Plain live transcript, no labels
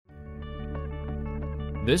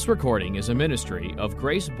This recording is a ministry of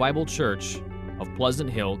Grace Bible Church of Pleasant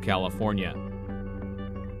Hill, California.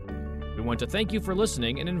 We want to thank you for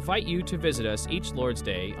listening and invite you to visit us each Lord's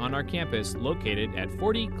Day on our campus located at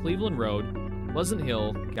 40 Cleveland Road, Pleasant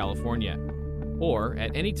Hill, California, or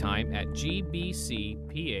at any time at gbcph.org.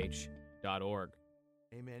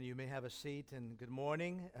 Amen. You may have a seat, and good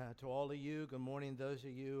morning to all of you. Good morning, those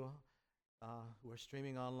of you who are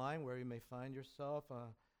streaming online, where you may find yourself.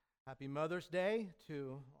 Happy Mother's Day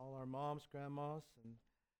to all our moms, grandmas, and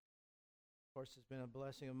of course, it's been a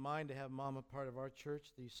blessing of mine to have Mom a part of our church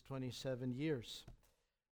these 27 years.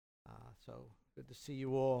 So good to see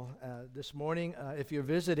you all this morning. If you're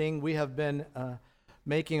visiting, we have been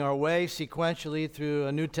making our way sequentially through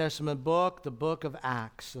a New Testament book, the book of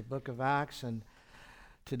Acts, and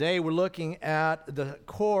today we're looking at the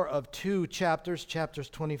core of two chapters, chapters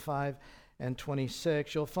 25 and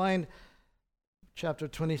 26. You'll find chapter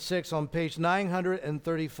 26 on page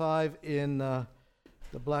 935 in the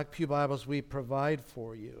Black Pew Bibles we provide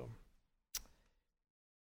for you.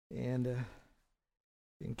 And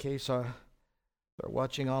in case they're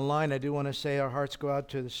watching online, I do want to say our hearts go out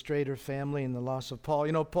to the Strader family and the loss of Paul.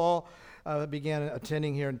 You know, Paul began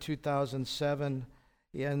attending here in 2007.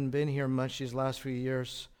 He hadn't been here much these last few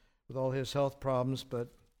years with all his health problems, but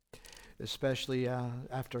especially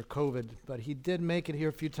after COVID. But he did make it here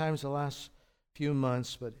a few times the last few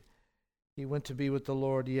months, but he went to be with the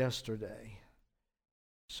Lord yesterday.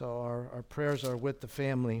 So our prayers are with the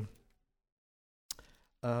family,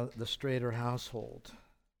 the Strader household.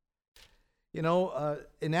 You know,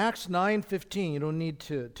 in Acts 9:15, you don't need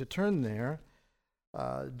to turn there,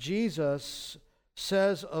 Jesus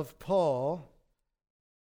says of Paul,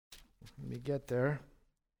 let me get there,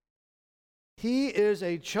 "He is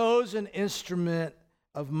a chosen instrument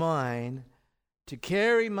of mine to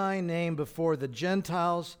carry my name before the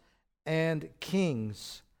Gentiles and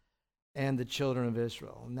kings and the children of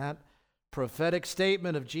Israel." And that prophetic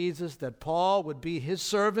statement of Jesus that Paul would be his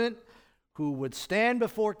servant who would stand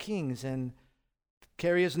before kings and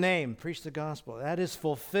carry his name, preach the gospel, that is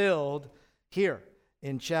fulfilled here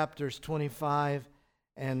in chapters 25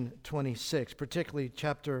 and 26, particularly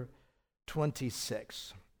chapter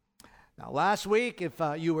 26. Now, last week, if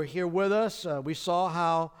you were here with us, we saw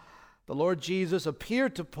how the Lord Jesus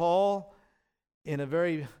appeared to Paul in a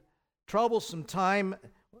very troublesome time,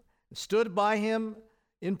 stood by him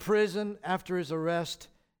in prison after his arrest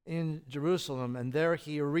in Jerusalem, and there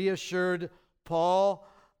he reassured Paul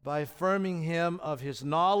by affirming him of his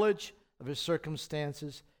knowledge of his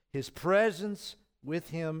circumstances, his presence with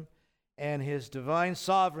him, and his divine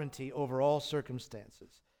sovereignty over all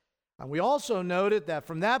circumstances. And we also noted that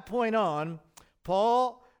from that point on,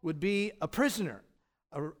 Paul would be a prisoner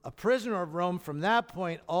of Rome from that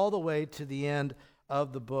point all the way to the end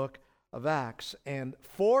of the book of Acts. And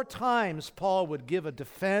 4 times Paul would give a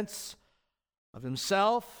defense of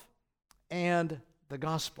himself and the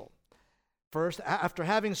gospel. First, after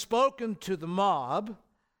having spoken to the mob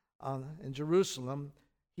in Jerusalem,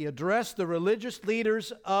 he addressed the religious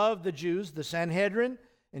leaders of the Jews, the Sanhedrin,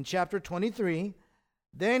 in chapter 23.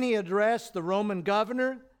 Then he addressed the Roman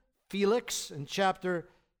governor, Felix, in chapter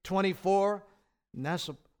 24. And that's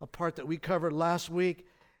a part that we covered last week.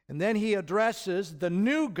 And then he addresses the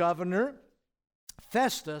new governor,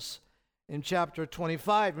 Festus, in chapter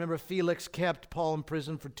 25. Remember, Felix kept Paul in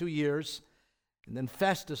prison for 2 years. And then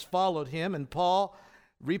Festus followed him. And Paul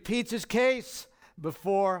repeats his case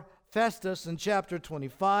before Festus in chapter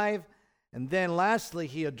 25. And then lastly,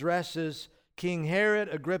 he addresses King Herod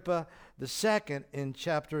Agrippa II in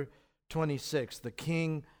chapter 26, the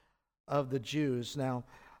king of the Jews. Now,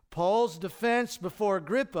 Paul's defense before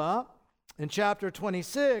Agrippa in chapter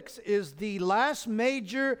 26 is the last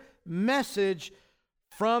major message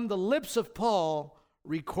from the lips of Paul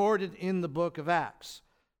recorded in the book of Acts.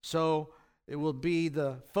 So it will be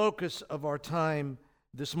the focus of our time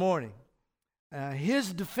this morning.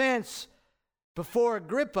 His defense before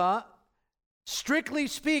Agrippa, strictly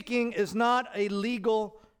speaking, is not a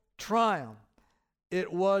legal trial.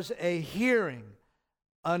 It was a hearing,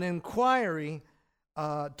 an inquiry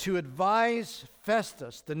to advise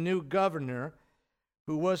Festus, the new governor,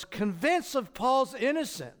 who was convinced of Paul's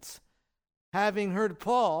innocence, having heard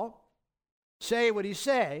Paul say what he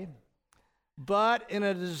said, but in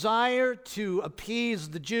a desire to appease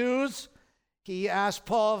the Jews, he asked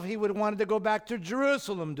Paul if he would wanted to go back to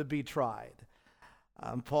Jerusalem to be tried.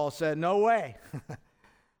 Paul said, "No way.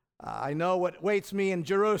 I know what waits me in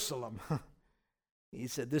Jerusalem." He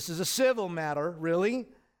said, "This is a civil matter, really."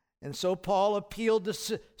 And so Paul appealed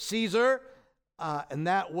to Caesar, and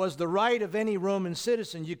that was the right of any Roman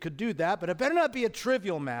citizen. You could do that, but it better not be a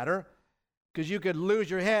trivial matter. because you could lose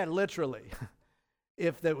your head literally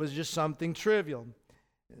if that was just something trivial.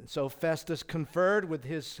 And so Festus conferred with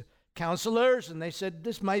his counselors, and they said,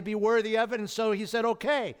 this might be worthy of it. And so he said,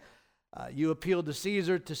 okay, you appealed to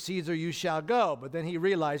Caesar you shall go. But then he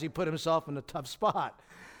realized he put himself in a tough spot.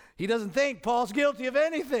 He doesn't think Paul's guilty of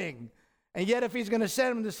anything. And yet if he's going to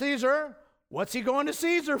send him to Caesar, what's he going to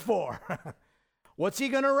Caesar for? What's he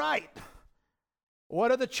going to write?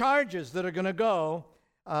 What are the charges that are going to go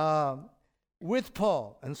with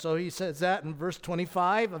Paul? And so he says that in verse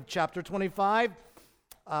 25 of chapter 25.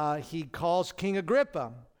 He calls King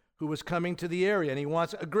Agrippa, who was coming to the area, and he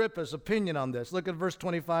wants Agrippa's opinion on this. Look at verse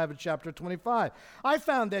 25 of chapter 25. I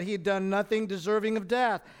found that he had done nothing deserving of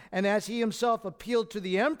death, and as he himself appealed to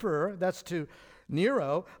the emperor, that's to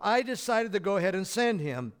Nero, I decided to go ahead and send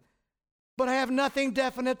him. But I have nothing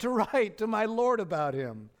definite to write to my Lord about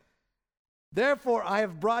him. Therefore, I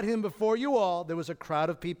have brought him before you all. There was a crowd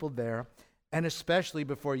of people there, and especially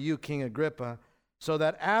before you, King Agrippa, so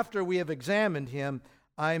that after we have examined him,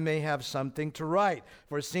 I may have something to write.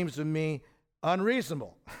 For it seems to me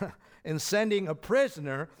unreasonable in sending a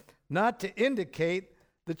prisoner not to indicate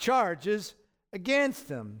the charges against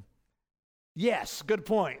him. Yes, good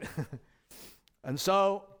point. And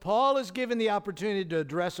so Paul is given the opportunity to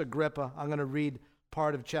address Agrippa. I'm going to read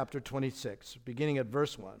part of chapter 26, beginning at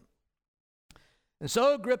verse 1. And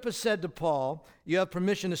so Agrippa said to Paul, you have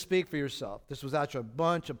permission to speak for yourself. This was actually a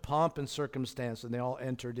bunch of pomp and circumstance, and they all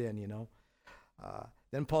entered in,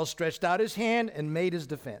 Then Paul stretched out his hand and made his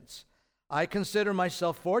defense. I consider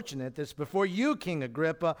myself fortunate that before you, King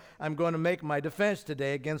Agrippa, I'm going to make my defense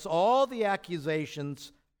today against all the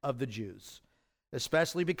accusations of the Jews,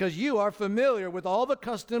 especially because you are familiar with all the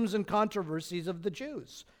customs and controversies of the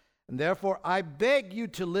Jews. And therefore, I beg you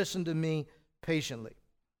to listen to me patiently.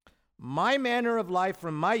 My manner of life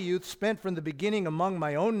from my youth, spent from the beginning among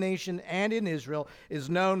my own nation and in Israel, is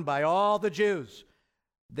known by all the Jews.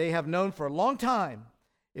 They have known for a long time,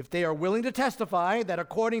 if they are willing to testify, that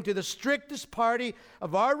according to the strictest party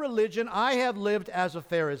of our religion, I have lived as a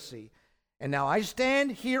Pharisee. And now I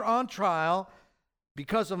stand here on trial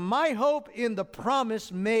because of my hope in the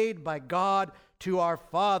promise made by God to our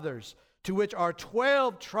fathers, to which our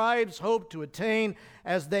 12 tribes hope to attain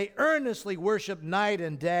as they earnestly worship night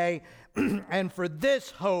and day. And for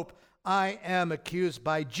this hope I am accused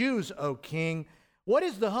by Jews, O king. What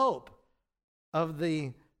is the hope of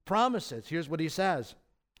the promises? Here's what he says.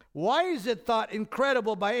 Why is it thought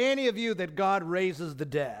incredible by any of you that God raises the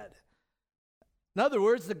dead? In other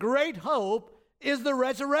words, the great hope is the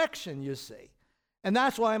resurrection, you see. And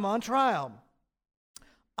that's why I'm on trial.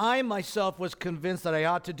 I myself was convinced that I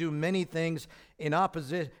ought to do many things in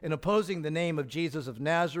opposing the name of Jesus of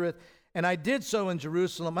Nazareth, and I did so in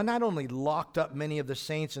Jerusalem. I not only locked up many of the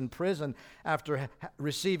saints in prison after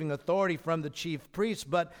receiving authority from the chief priests,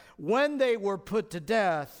 but when they were put to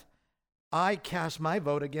death, I cast my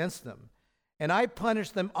vote against them. And I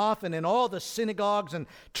punished them often in all the synagogues and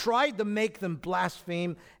tried to make them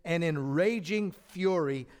blaspheme, and in raging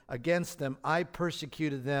fury against them, I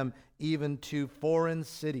persecuted them even to foreign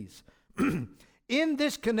cities. In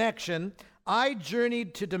this connection, I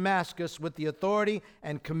journeyed to Damascus with the authority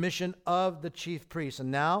and commission of the chief priests. And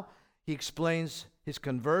now he explains his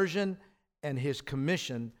conversion and his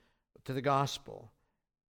commission to the gospel.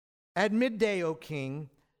 At midday, O king,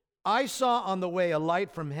 I saw on the way a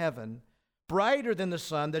light from heaven, brighter than the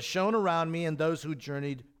sun, that shone around me and those who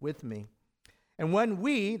journeyed with me. And when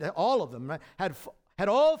we, all of them, had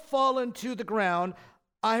all fallen to the ground,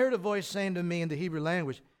 I heard a voice saying to me in the Hebrew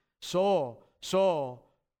language, Saul, Saul,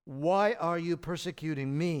 why are you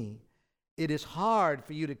persecuting me? It is hard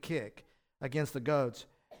for you to kick against the goads.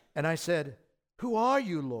 And I said, who are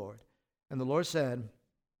you, Lord? And the Lord said,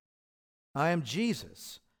 I am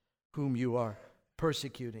Jesus, whom you are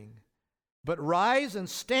persecuting. But rise and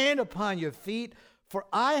stand upon your feet, for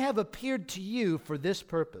I have appeared to you for this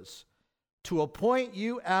purpose, to appoint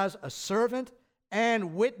you as a servant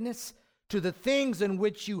and witness to the things in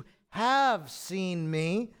which you have seen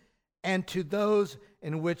me, and to those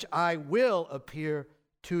in which I will appear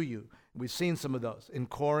to you. We've seen some of those in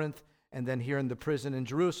Corinth and then here in the prison in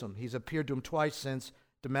Jerusalem. He's appeared to him twice since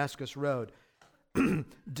Damascus Road.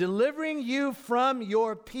 Delivering you from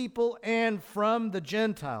your people and from the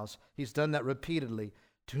Gentiles. He's done that repeatedly,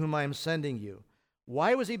 to whom I am sending you.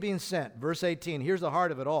 Why was he being sent? Verse 18, here's the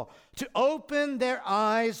heart of it all. To open their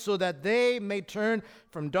eyes so that they may turn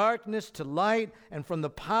from darkness to light and from the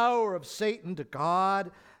power of Satan to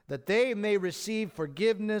God, that they may receive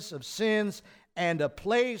forgiveness of sins and a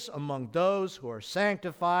place among those who are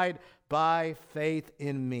sanctified by faith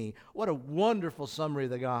in me. What a wonderful summary of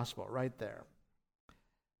the gospel right there.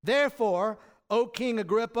 Therefore, O King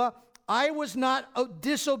Agrippa, I was not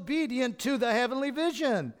disobedient to the heavenly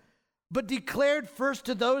vision, but declared first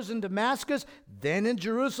to those in Damascus, then in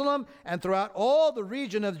Jerusalem, and throughout all the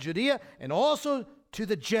region of Judea, and also to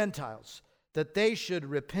the Gentiles, that they should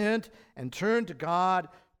repent and turn to God,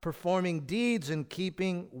 performing deeds in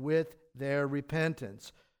keeping with their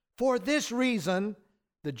repentance. For this reason,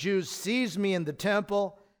 the Jews seized me in the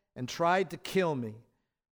temple and tried to kill me.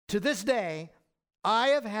 To this day, I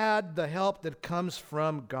have had the help that comes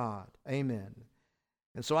from God. Amen.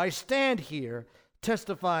 And so I stand here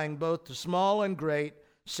testifying both to small and great,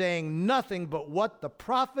 saying nothing but what the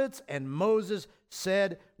prophets and Moses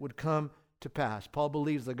said would come to pass. Paul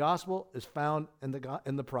believes the gospel is found in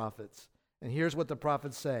the prophets. And here's what the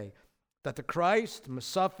prophets say: that the Christ must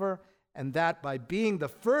suffer, and that by being the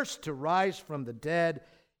first to rise from the dead,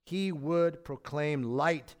 he would proclaim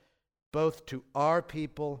light both to our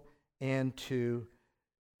people and to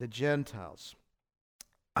the Gentiles.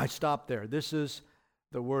 I stop there. This is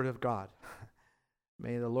the word of God.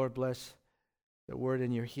 May the Lord bless the word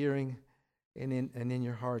in your hearing and in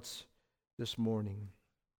your hearts this morning.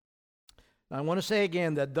 Now, I want to say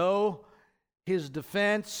again that though his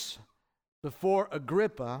defense before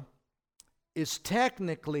Agrippa is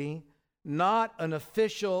technically not an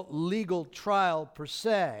official legal trial per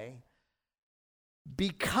se,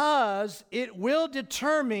 because it will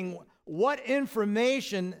determine what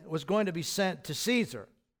information was going to be sent to Caesar.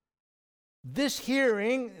 This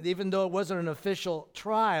hearing, even though it wasn't an official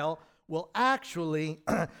trial, will actually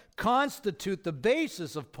constitute the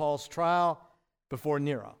basis of Paul's trial before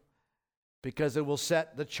Nero, because it will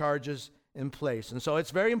set the charges in place. And so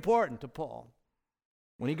it's very important to Paul.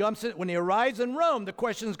 When he arrives in Rome, the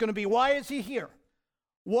question is going to be, why is he here?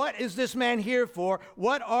 What is this man here for?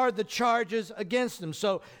 What are the charges against him?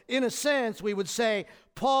 So, in a sense, we would say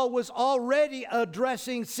Paul was already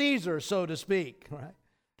addressing Caesar, so to speak, right?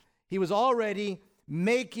 He was already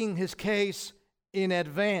making his case in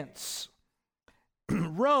advance.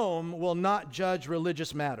 Rome will not judge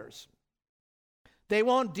religious matters. They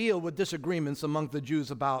won't deal with disagreements among the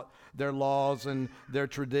Jews about their laws and their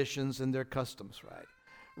traditions and their customs, right?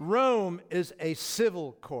 Rome is a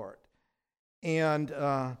civil court. And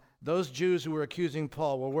those Jews who were accusing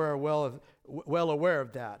Paul were well aware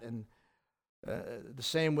of that. And the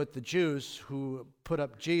same with the Jews who put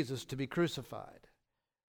up Jesus to be crucified.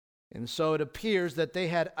 And so it appears that they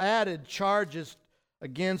had added charges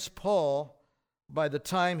against Paul by the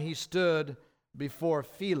time he stood before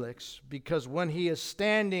Felix, because when he is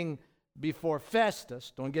standing before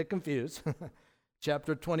Festus, don't get confused,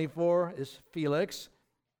 chapter 24 is Felix.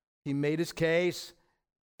 He made his case,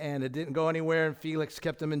 and it didn't go anywhere, and Felix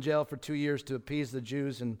kept him in jail for 2 years to appease the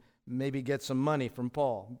Jews and maybe get some money from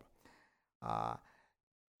Paul.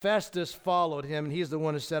 Festus followed him, and he's the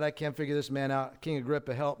one who said, I can't figure this man out. King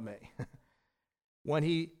Agrippa, help me. When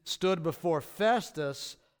he stood before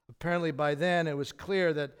Festus, apparently by then it was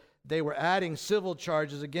clear that they were adding civil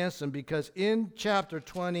charges against him, because in chapter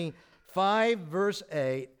 25, verse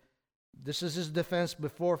 8, this is his defense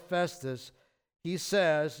before Festus. He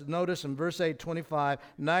says, notice in verse 8:25,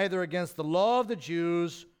 neither against the law of the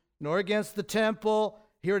Jews, nor against the temple,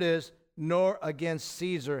 here it is, nor against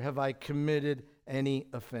Caesar have I committed any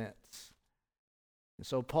offense. And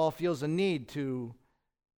so Paul feels a need to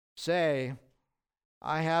say,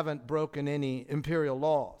 I haven't broken any imperial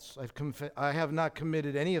laws. I have not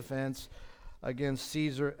committed any offense against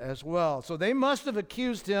Caesar as well. So they must have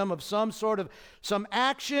accused him of some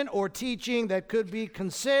action or teaching that could be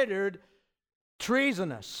considered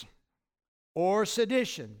treasonous or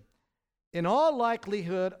sedition. In all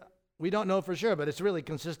likelihood, we don't know for sure, but it's really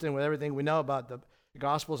consistent with everything we know about the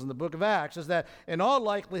Gospels and the book of Acts, is that in all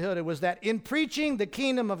likelihood it was that in preaching the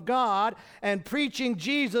kingdom of God and preaching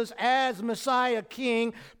Jesus as Messiah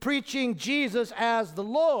King, preaching Jesus as the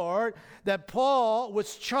Lord, that Paul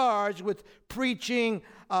was charged with preaching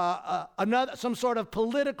some sort of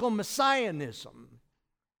political messianism.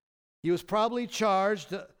 He was probably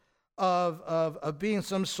charged of being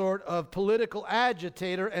some sort of political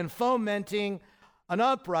agitator and fomenting an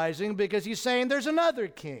uprising, because he's saying there's another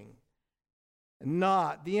king,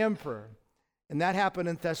 not the emperor. And that happened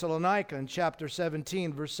in Thessalonica in chapter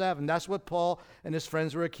 17, verse 7. That's what Paul and his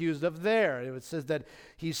friends were accused of there. It says that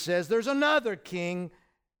he says there's another king,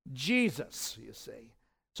 Jesus, you see.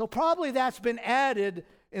 So probably that's been added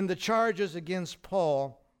in the charges against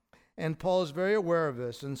Paul, and Paul is very aware of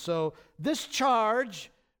this. And so this charge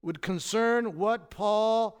would concern what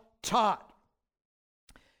Paul taught.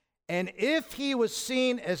 And if he was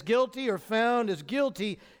seen as guilty or found as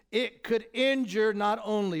guilty, it could injure not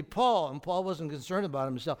only Paul, and Paul wasn't concerned about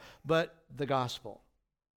himself, but the gospel.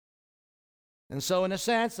 And so, in a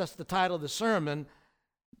sense, that's the title of the sermon,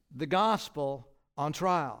 The Gospel on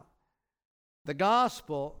Trial. The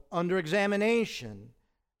gospel under examination.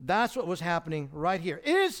 That's what was happening right here.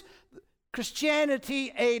 Is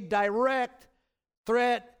Christianity a direct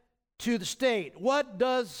threat to the state? What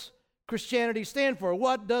does Christianity stand for?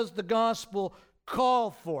 What does the gospel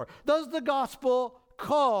call for? Does the gospel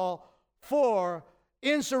call for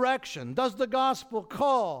insurrection? Does the gospel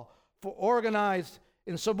call for organized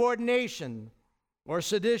insubordination or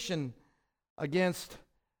sedition against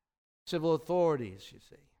civil authorities, you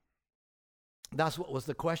see? That's what was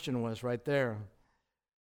the question was right there.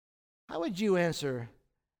 How would you answer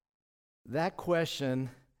that question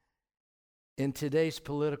in today's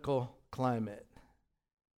political climate?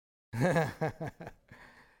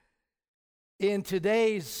 In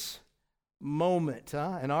today's moment,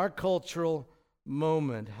 in our cultural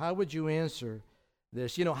moment, how would you answer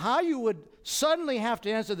this? You know, how you would suddenly have to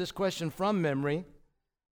answer this question from memory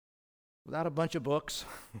without a bunch of books,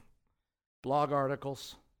 blog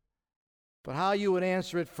articles, but how you would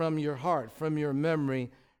answer it from your heart, from your memory,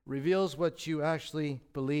 reveals what you actually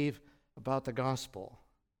believe about the gospel,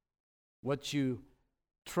 what you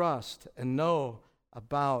trust and know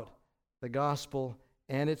about the gospel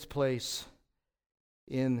and its place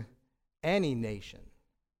in any nation,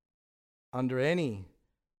 under any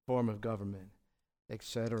form of government,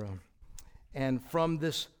 etc. And from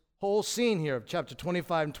this whole scene here of chapter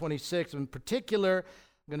 25 and 26, in particular,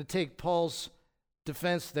 I'm going to take Paul's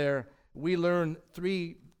defense there. We learn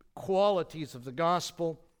three qualities of the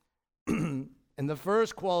gospel. And the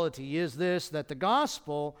first quality is this, that the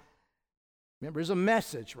gospel, remember, is a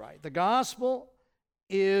message, right? The gospel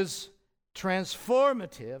is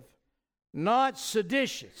transformative, not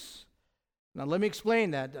seditious. Now, let me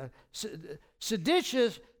explain that.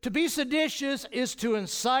 Seditious, to be seditious is to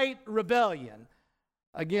incite rebellion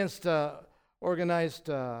against organized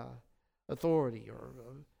authority or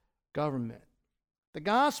government. The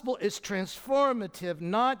gospel is transformative,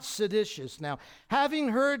 not seditious. Now, having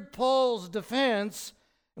heard Paul's defense,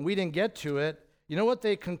 and we didn't get to it, you know what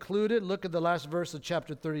they concluded? Look at the last verse of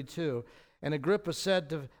chapter 32. And Agrippa said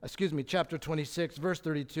to, chapter 26, verse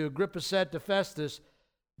 32, Agrippa said to Festus,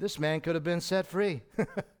 this man could have been set free.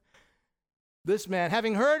 This man,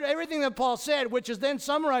 having heard everything that Paul said, which is then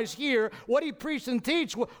summarized here, what he preached and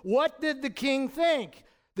teach, what did the king think?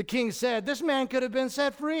 The king said, this man could have been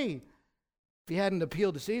set free. If he hadn't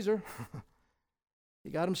appealed to Caesar,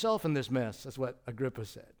 he got himself in this mess. That's what Agrippa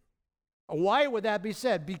said. Why would that be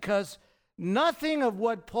said? Because nothing of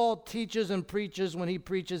what Paul teaches and preaches when he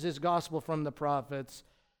preaches his gospel from the prophets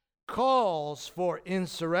calls for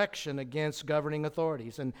insurrection against governing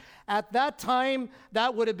authorities. And at that time,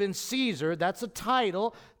 that would have been Caesar. That's a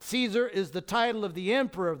title. Caesar is the title of the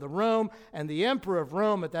emperor of the Rome, and the emperor of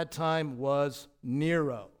Rome at that time was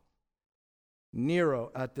Nero.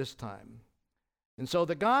 Nero at this time. And so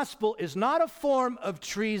the gospel is not a form of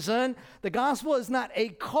treason. The gospel is not a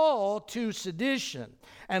call to sedition.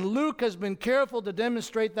 And Luke has been careful to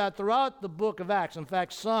demonstrate that throughout the book of Acts. In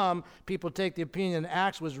fact, some people take the opinion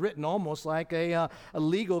Acts was written almost like a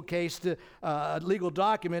legal case, a legal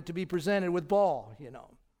document to be presented with Paul,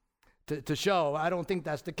 to show. I don't think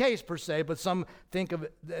that's the case per se, but some think of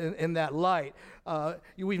it in that light.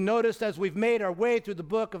 We've noticed as we've made our way through the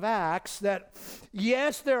book of Acts that,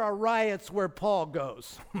 yes, there are riots where Paul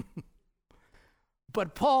goes.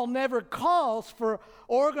 But Paul never calls for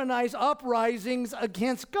organized uprisings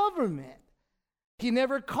against government. He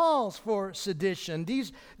never calls for sedition.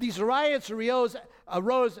 These riots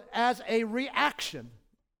arose as a reaction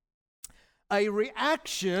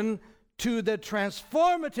to the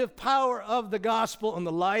transformative power of the gospel in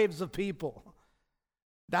the lives of people.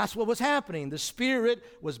 That's what was happening. The Spirit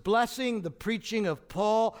was blessing the preaching of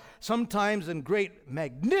Paul, sometimes in great,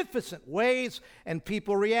 magnificent ways, and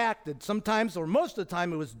people reacted. Sometimes, or most of the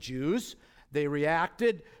time, it was Jews. They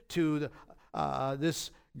reacted to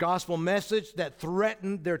this gospel message that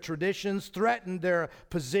threatened their traditions, threatened their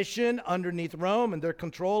position underneath Rome and their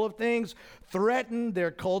control of things, threatened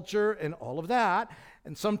their culture and all of that.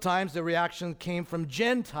 And sometimes the reaction came from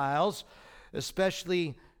Gentiles,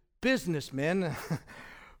 especially businessmen,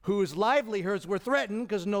 whose livelihoods were threatened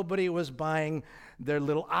because nobody was buying their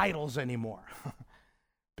little idols anymore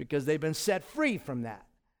because they've been set free from that.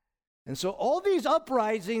 And so all these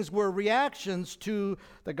uprisings were reactions to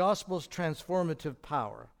the gospel's transformative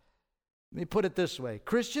power. Let me put it this way.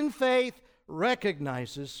 Christian faith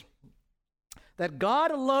recognizes that God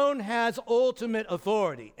alone has ultimate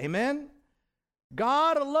authority. Amen?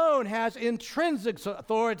 God alone has intrinsic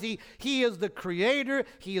authority. He is the creator.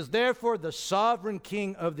 He is therefore the sovereign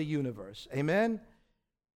king of the universe. Amen?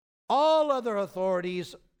 all other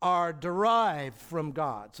authorities are derived from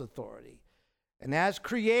God's authority. And as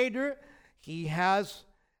creator, he has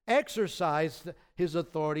exercised his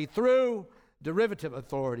authority through derivative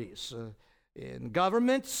authorities in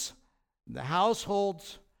governments, the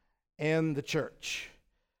households, and the church.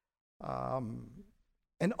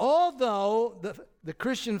 And although the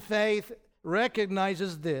Christian faith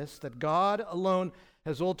recognizes this, that God alone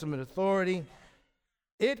has ultimate authority,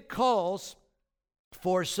 it calls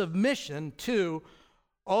for submission to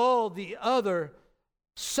all the other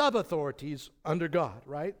sub-authorities under God,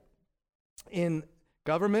 right? In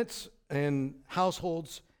governments, in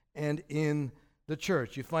households, and in the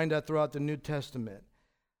church. You find that throughout the New Testament.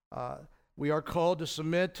 We are called to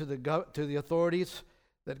submit to the authorities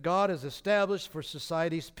that God has established for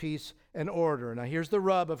society's peace and order. Now here's the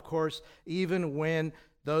rub, of course, even when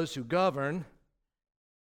those who govern,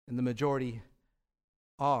 and the majority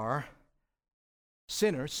are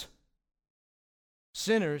sinners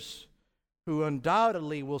who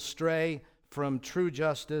undoubtedly will stray from true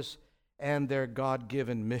justice and their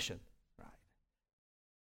God-given mission. Right?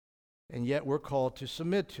 And yet we're called to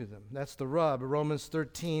submit to them. That's the rub. Romans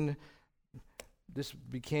 13, this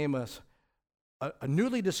became a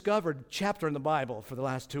newly discovered chapter in the Bible for the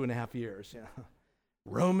last 2.5 years. Yeah.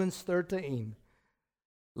 Romans 13.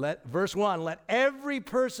 Verse 1, let every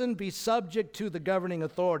person be subject to the governing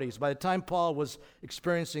authorities. By the time Paul was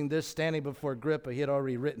experiencing this, standing before Agrippa, he had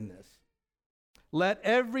already written this. Let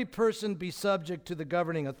every person be subject to the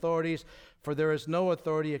governing authorities, for there is no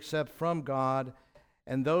authority except from God,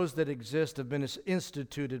 and those that exist have been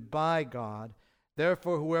instituted by God.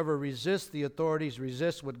 Therefore, whoever resists the authorities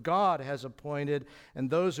resists what God has appointed, and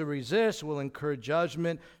those who resist will incur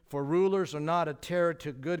judgment. For rulers are not a terror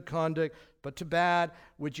to good conduct, but to bad.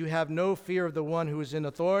 Would you have no fear of the one who is in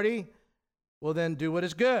authority? Well, then do what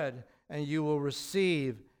is good, and you will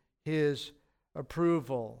receive his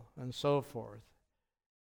approval, and so forth.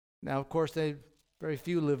 Now, of course, very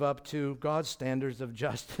few live up to God's standards of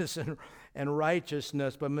justice and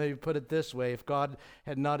righteousness, but maybe put it this way, if God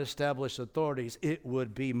had not established authorities, it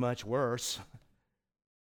would be much worse.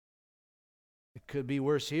 It could be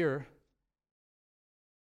worse here.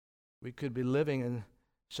 We could be living in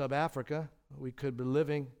Sub-Africa. We could be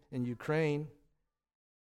living in Ukraine.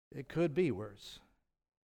 It could be worse.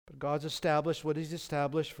 But God's established what he's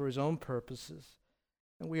established for his own purposes,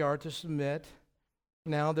 and we are to submit.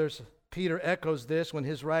 Now, Peter echoes this when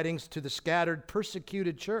his writings to the scattered,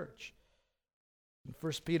 persecuted church. In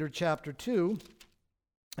 1 Peter chapter 2,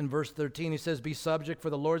 in verse 13, he says, be subject for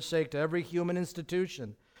the Lord's sake to every human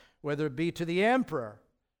institution, whether it be to the emperor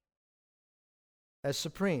as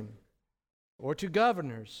supreme, or to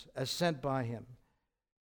governors as sent by him.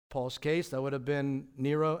 Paul's case, that would have been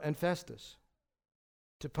Nero and Festus.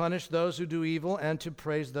 To punish those who do evil and to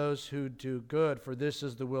praise those who do good. For this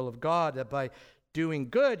is the will of God, that by doing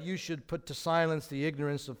good you should put to silence the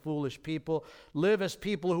ignorance of foolish people. Live as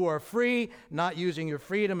people who are free, not using your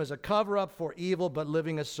freedom as a cover-up for evil, but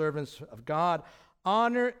living as servants of God.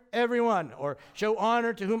 Honor everyone, or show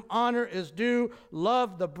honor to whom honor is due.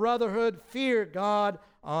 Love the brotherhood, fear God,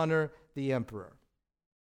 honor the emperor.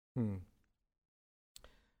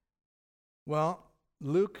 Well,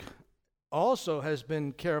 Luke also has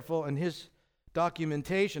been careful in his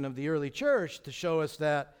documentation of the early church to show us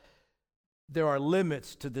that there are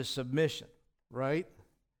limits to this submission, right?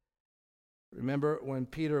 Remember when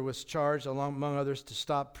Peter was charged, among others, to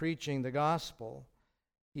stop preaching the gospel,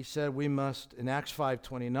 he said we must, in Acts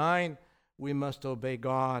 5:29, we must obey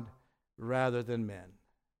God rather than men.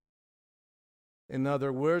 In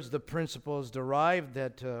other words, the principle is derived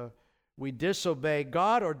that we disobey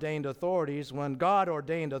God-ordained authorities when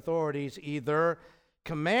God-ordained authorities either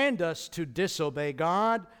command us to disobey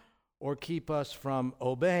God or keep us from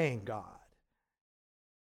obeying God.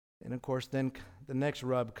 And of course, then the next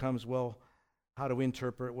rub comes, well, how do we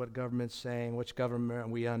interpret what government's saying? Which government are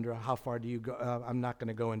we under? How far do you go? I'm not going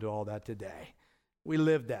to go into all that today. We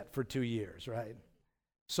lived that for 2 years, right?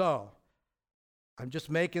 So, I'm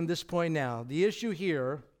just making this point now. The issue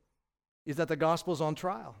here is that the gospel's on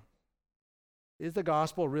trial. Is the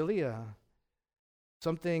gospel really a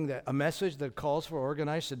message that calls for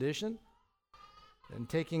organized sedition and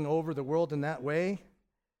taking over the world in that way?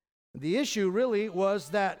 The issue really was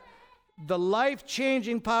that the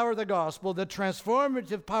life-changing power of the gospel, the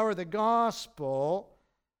transformative power of the gospel,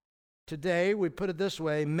 today, we put it this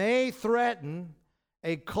way, may threaten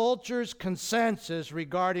a culture's consensus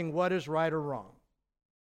regarding what is right or wrong.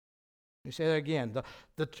 Let me say that again.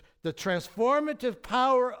 The transformative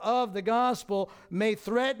power of the gospel may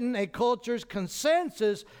threaten a culture's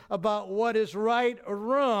consensus about what is right or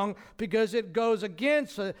wrong because it goes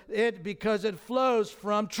against it because it flows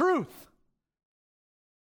from truth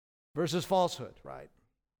versus falsehood, right?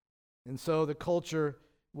 And so the culture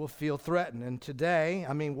will feel threatened. And today,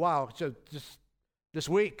 wow, so just this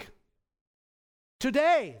week,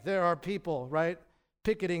 today there are people, right,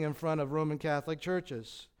 picketing in front of Roman Catholic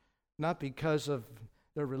churches. Not because of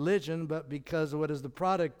their religion, but because of what is the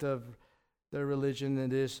product of their religion.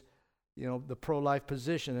 It is, the pro-life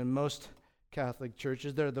position. In most Catholic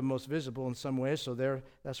churches, they're the most visible in some ways, so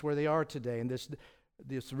that's where they are today. And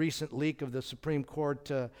this recent leak of the Supreme Court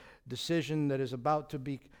decision that is about to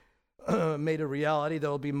be made a reality, that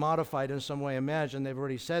will be modified in some way, imagine. They've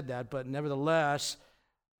already said that, but nevertheless,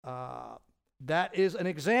 that is an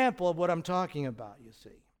example of what I'm talking about, you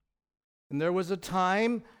see. And there was a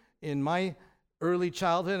time in my early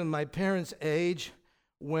childhood and my parents' age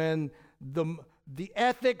when the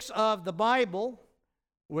ethics of the Bible,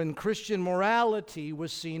 when Christian morality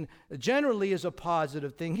was seen generally as a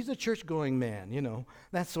positive thing. He's a church-going man,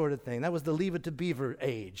 that sort of thing. That was the Leave It to Beaver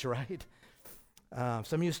age, right?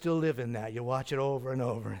 Some of you still live in that. You watch it over and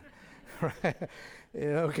over. Right?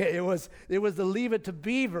 Okay, it was the Leave It to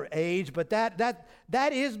Beaver age, but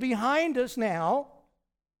that is behind us now.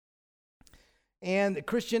 And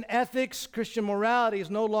Christian ethics, Christian morality is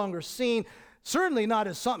no longer seen, certainly not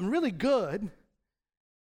as something really good,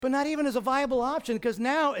 but not even as a viable option, because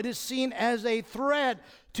now it is seen as a threat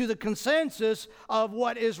to the consensus of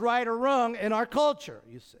what is right or wrong in our culture,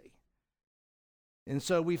 you see. And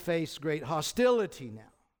so we face great hostility now.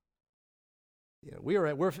 We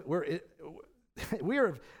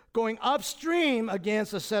are going upstream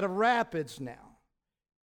against a set of rapids now.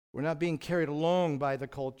 We're not being carried along by the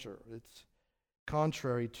culture. It's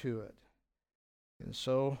contrary to it. And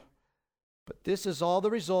so, but this is all the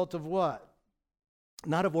result of what?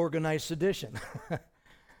 Not of organized sedition,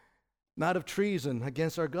 not of treason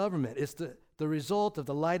against our government. It's the result of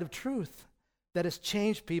the light of truth that has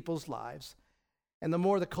changed people's lives. And the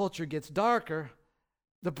more the culture gets darker,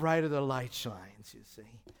 the brighter the light shines, you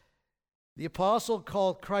see. The apostle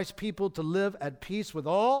called Christ's people to live at peace with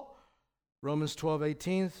all. Romans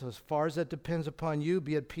 12:18, so as far as that depends upon you,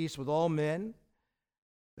 be at peace with all men.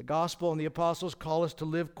 The gospel and the apostles call us to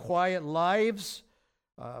live quiet lives.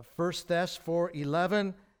 1 Thess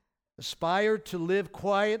 4:11, aspire to live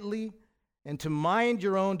quietly and to mind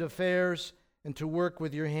your own affairs and to work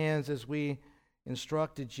with your hands as we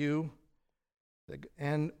instructed you.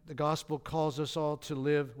 And the gospel calls us all to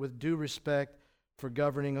live with due respect for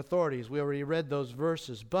governing authorities. We already read those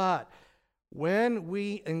verses. But when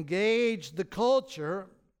we engage the culture,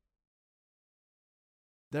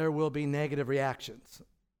 there will be negative reactions.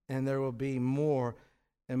 And there will be more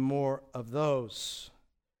and more of those.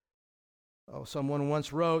 Someone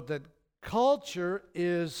once wrote that culture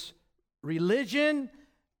is religion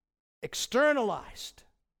externalized.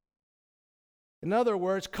 In other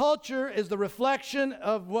words, culture is the reflection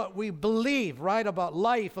of what we believe, right, about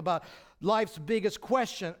life's biggest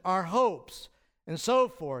question, our hopes, and so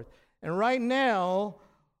forth. And right now,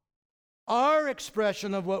 our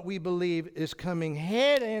expression of what we believe is coming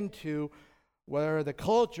head into where the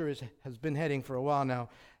culture has been heading for a while now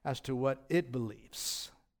as to what it believes.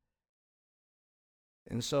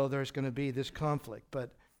 And so there's going to be this conflict.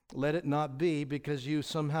 But let it not be, because you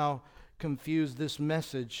somehow confuse this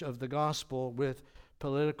message of the gospel with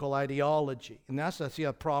political ideology. And that's, I see,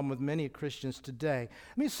 a problem with many Christians today.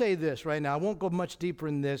 Let me say this right now. I won't go much deeper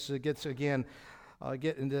in this. It gets, again,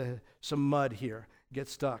 get into some mud here. Get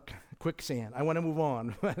stuck. Quicksand. I want to move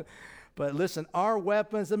on. But listen, our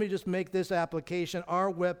weapons, let me just make this application.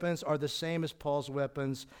 Our weapons are the same as Paul's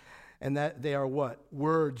weapons, and that they are what?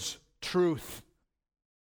 Words, truth.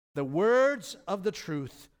 The words of the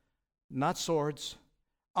truth, not swords.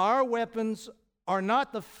 Our weapons are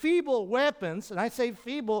not the feeble weapons, and I say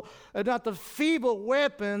feeble, not the feeble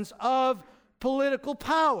weapons of political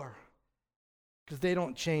power, because they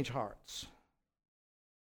don't change hearts.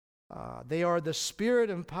 They are the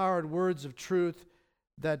Spirit-empowered words of truth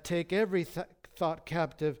that take every thought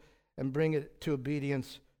captive and bring it to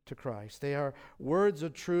obedience to Christ. They are words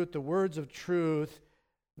of truth, the words of truth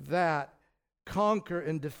that conquer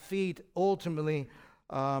and defeat ultimately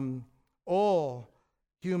all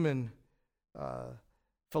human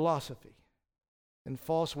philosophy and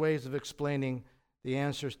false ways of explaining the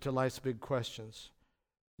answers to life's big questions.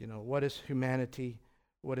 What is humanity?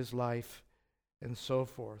 What is life? And so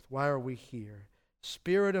forth. Why are we here?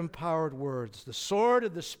 Spirit-empowered words. The sword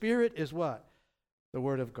of the Spirit is what? The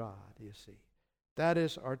Word of God, you see. That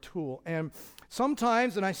is our tool. And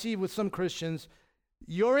sometimes, and I see with some Christians,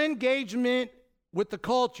 your engagement with the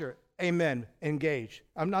culture, amen, engage.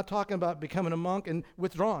 I'm not talking about becoming a monk and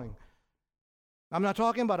withdrawing. I'm not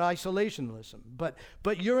talking about isolationism, but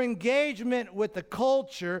your engagement with the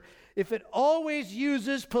culture, if it always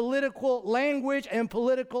uses political language and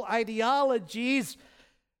political ideologies,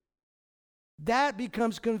 that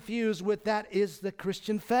becomes confused with that is the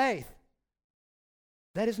Christian faith.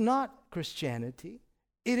 That is not Christianity.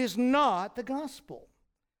 It is not the gospel.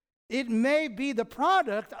 It may be the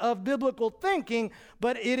product of biblical thinking,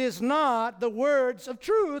 but it is not the words of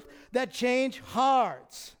truth that change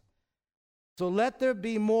hearts. So let there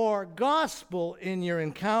be more gospel in your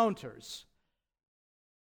encounters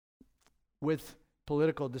with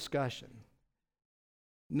political discussion.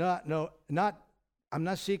 I'm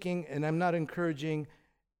not seeking and I'm not encouraging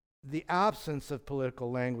the absence of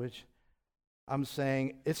political language. I'm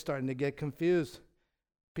saying it's starting to get confused.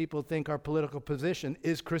 People think our political position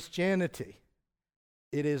is Christianity.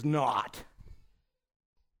 It is not.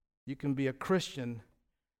 You can be a Christian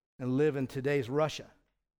and live in today's Russia,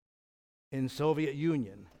 in Soviet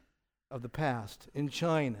Union of the past, in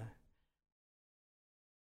China.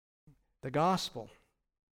 The gospel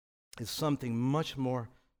is something much more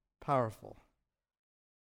powerful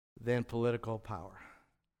than political power.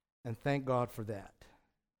 And thank God for that.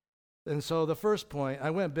 And so the first point, I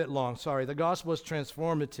went a bit long, sorry. The gospel is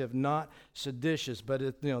transformative, not seditious,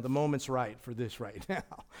 but the moment's right for this right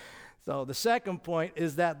now. So the second point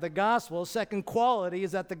is that the gospel, second quality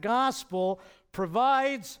is that the gospel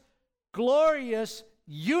provides glorious,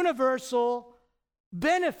 universal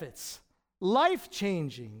benefits,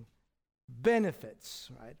 life-changing benefits,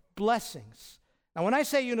 right? Blessings. Now, when I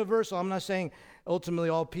say universal, I'm not saying ultimately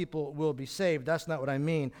all people will be saved. That's not what I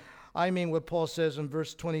mean. I mean what Paul says in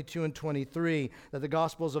verse 22 and 23, that the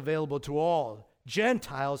gospel is available to all,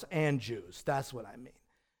 Gentiles and Jews. That's what I mean.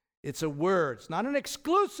 It's a word. It's not an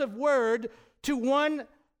exclusive word to one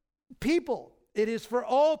people. It is for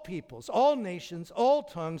all peoples, all nations, all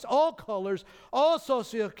tongues, all colors, all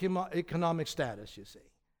socioeconomic status, you see.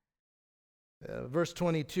 Verse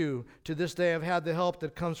 22, to this day I've had the help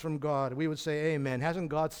that comes from God. We would say amen. Hasn't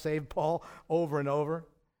God saved Paul over and over?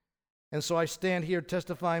 And so I stand here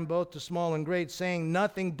testifying both to small and great, saying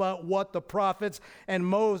nothing but what the prophets and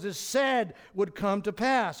Moses said would come to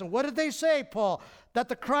pass. And what did they say, Paul? That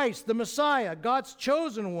the Christ, the Messiah, God's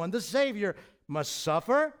chosen one, the Savior, must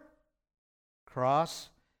suffer, cross,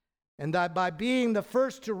 and that by being the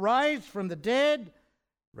first to rise from the dead,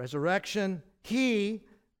 resurrection, he,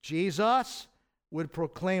 Jesus, would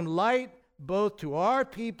proclaim light both to our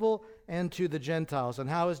people and to the Gentiles. And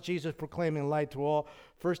how is Jesus proclaiming light to all?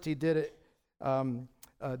 First, he did it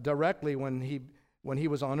directly when he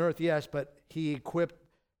was on earth, yes, but he equipped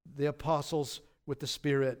the apostles with the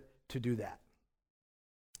Spirit to do that,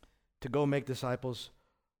 to go make disciples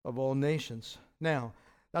of all nations. Now,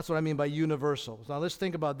 that's what I mean by universal. Now, let's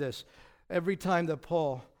think about this. Every time that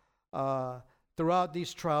Paul, throughout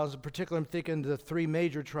these trials, in particular, I'm thinking the three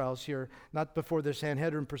major trials here, not before the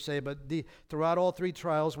Sanhedrin per se, but throughout all three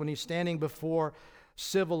trials, when he's standing before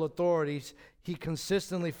civil authorities, he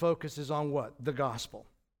consistently focuses on what? The gospel.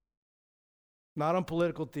 Not on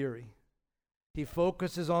political theory. He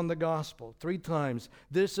focuses on the gospel 3 times.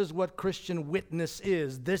 This is what Christian witness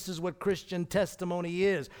is. This is what Christian testimony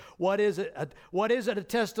is. What is it? What is it a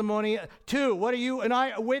testimony to? What are you and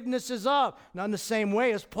I witnesses of? Not in the same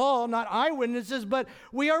way as Paul, not eyewitnesses, but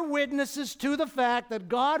we are witnesses to the fact that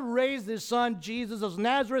God raised his son, Jesus of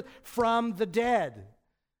Nazareth, from the dead.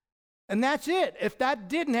 And that's it. If that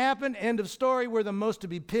didn't happen, end of story, we're the most to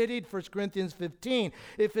be pitied, 1 Corinthians 15.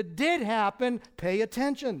 If it did happen, pay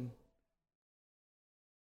attention.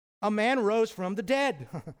 A man rose from the dead.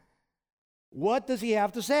 What does he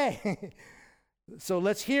have to say? So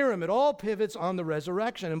let's hear him. It all pivots on the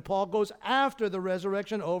resurrection, and Paul goes after the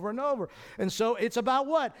resurrection over and over. And so it's about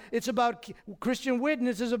what? It's about Christian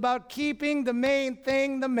witness is about keeping the main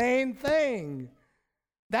thing the main thing.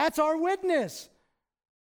 That's our witness.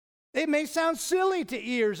 It may sound silly to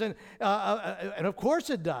ears, and of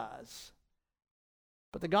course it does.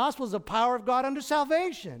 But the gospel is the power of God unto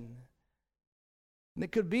salvation. And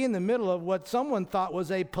it could be in the middle of what someone thought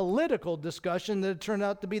was a political discussion that turned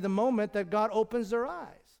out to be the moment that God opens their eyes.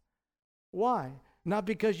 Why? Not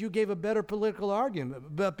because you gave a better political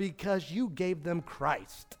argument, but because you gave them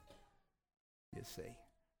Christ. You see.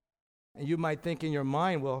 And you might think in your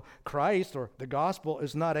mind, well, Christ or the gospel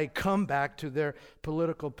is not a comeback to their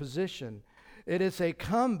political position. It is a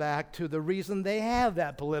comeback to the reason they have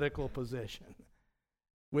that political position,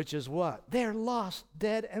 which is what? They're lost,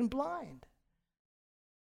 dead, and blind.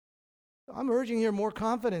 I'm urging here more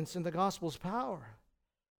confidence in the gospel's power.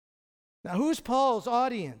 Now, who's Paul's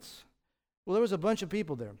audience? Well, there was a bunch of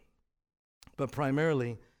people there, but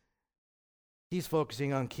primarily he's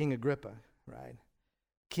focusing on King Agrippa, right?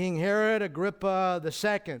 King Herod Agrippa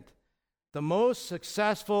II, the most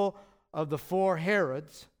successful of the four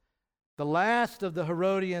Herods, the last of the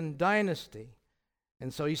Herodian dynasty.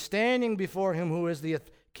 And so he's standing before him who is the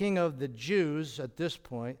king of the Jews at this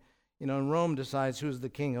point. You know, and Rome decides who's the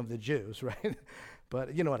king of the Jews, right?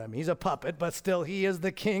 But you know what I mean. He's a puppet, but still he is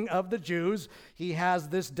the king of the Jews. He has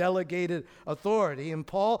this delegated authority. And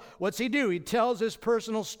Paul, what's he do? He tells his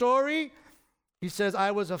personal story. He says, I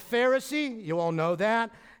was a Pharisee. You all know that.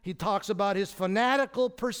 He talks about his fanatical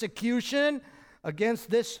persecution against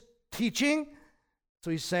this teaching. So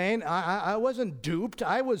he's saying, I wasn't duped.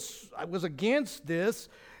 I was against this.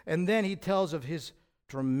 And then he tells of his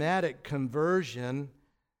dramatic conversion,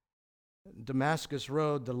 Damascus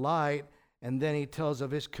Road, the light, and then he tells of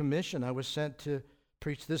his commission. I was sent to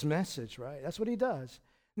preach this message, right? That's what he does.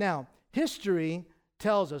 Now, history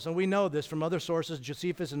tells us, and we know this from other sources,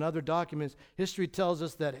 Josephus and other documents, history tells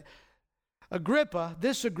us that Agrippa,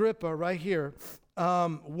 this Agrippa right here,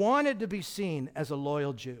 wanted to be seen as a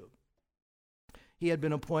loyal Jew. He had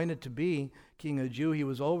been appointed to be king of the Jew. He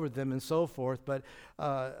was over them and so forth, but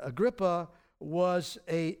Agrippa was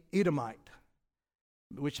a Edomite,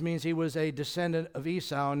 which means he was a descendant of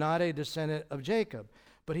Esau, not a descendant of Jacob.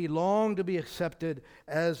 But he longed to be accepted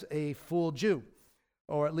as a full Jew,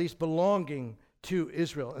 or at least belonging to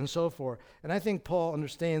Israel and so forth. And I think Paul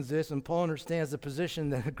understands this, and Paul understands the position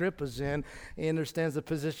that Agrippa's in. He understands the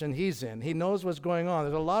position he's in. He knows what's going on.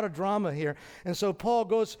 There's a lot of drama here. And so Paul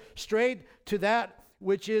goes straight to that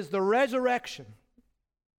which is the resurrection,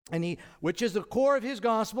 and which is the core of his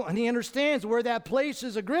gospel, and he understands where that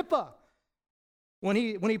places Agrippa. When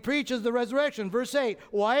he preaches the resurrection, verse 8,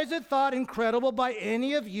 why is it thought incredible by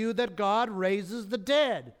any of you that God raises the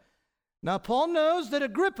dead? Now, Paul knows that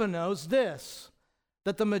Agrippa knows this,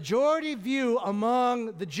 that the majority view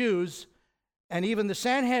among the Jews, and even the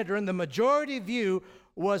Sanhedrin, the majority view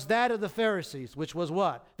was that of the Pharisees, which was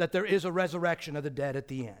what? That there is a resurrection of the dead at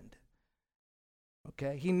the end.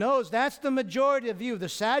 Okay, he knows that's the majority view. The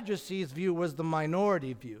Sadducees' view was the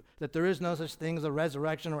minority view, that there is no such thing as a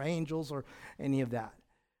resurrection or angels or any of that.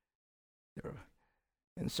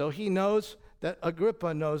 And so he knows that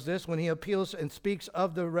Agrippa knows this when he appeals and speaks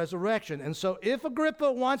of the resurrection. And so if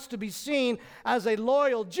Agrippa wants to be seen as a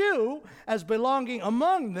loyal Jew, as belonging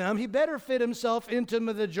among them, he better fit himself into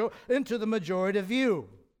the majority view.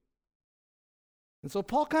 And so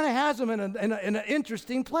Paul kind of has him in an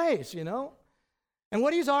interesting place, you know. And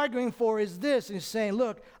what he's arguing for is this. He's saying,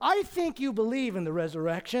 look, I think you believe in the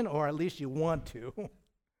resurrection, or at least you want to,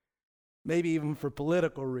 maybe even for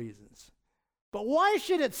political reasons. But why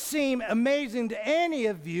should it seem amazing to any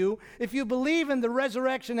of you if you believe in the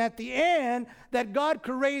resurrection at the end, that God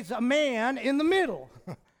could raise a man in the middle?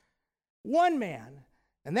 One man.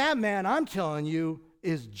 And that man, I'm telling you,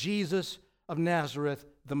 is Jesus of Nazareth,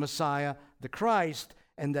 the Messiah, the Christ,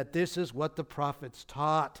 and that this is what the prophets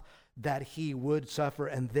taught, that he would suffer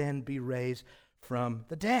and then be raised from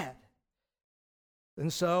the dead.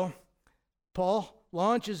 And so Paul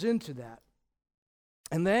launches into that.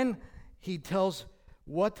 And then he tells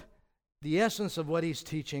what the essence of what he's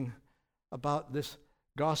teaching about this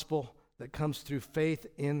gospel that comes through faith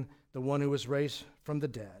in the one who was raised from the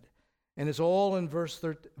dead. And it's all in verse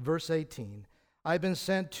 18. I've been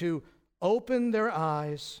sent to open their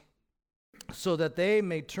eyes so that they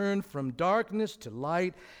may turn from darkness to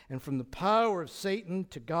light and from the power of Satan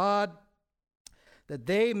to God, that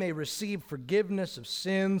they may receive forgiveness of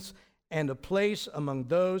sins and a place among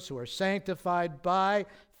those who are sanctified by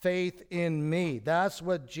faith in me. That's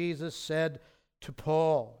what Jesus said to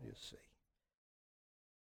Paul, you see.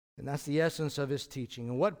 And that's the essence of his teaching.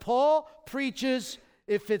 And what Paul preaches,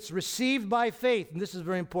 if it's received by faith, and this is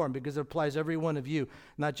very important because it applies to every one of you,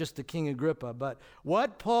 not just to King Agrippa, but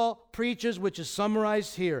what Paul preaches, which is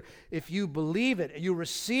summarized here, if you believe it, you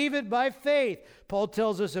receive it by faith, Paul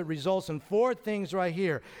tells us it results in four things right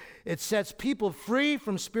here. It sets people free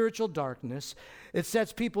from spiritual darkness. It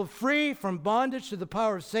sets people free from bondage to the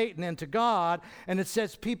power of Satan and to God. And it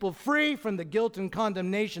sets people free from the guilt and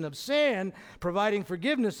condemnation of sin, providing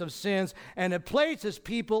forgiveness of sins. And it places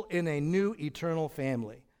people in a new eternal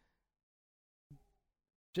family.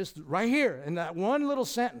 Just right here in that one little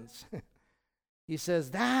sentence, he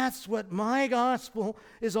says, that's what my gospel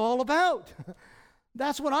is all about.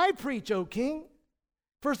 That's what I preach, O King.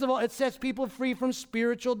 First of all, it sets people free from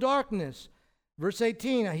spiritual darkness. Verse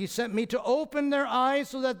 18, he sent me to open their eyes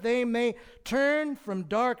so that they may turn from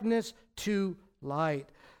darkness to light.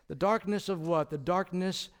 The darkness of what? The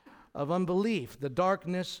darkness of unbelief, the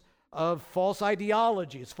darkness of false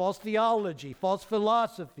ideologies, false theology, false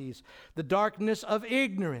philosophies, the darkness of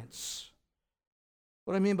ignorance.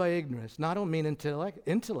 What do I mean by ignorance? No, I don't mean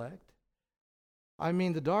intellect. I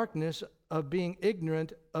mean the darkness of being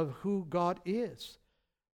ignorant of who God is,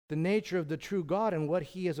 the nature of the true God and what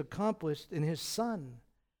He has accomplished in His Son,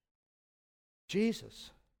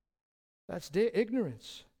 Jesus. That's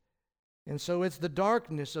ignorance. And so it's the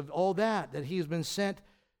darkness of all that He's been sent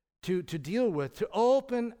to deal with, to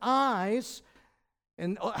open eyes.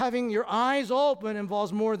 And having your eyes open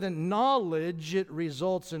involves more than knowledge. It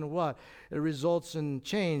results in what? It results in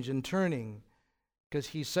change and turning. Because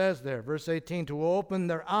He says there, verse 18, to open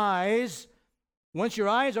their eyes. Once your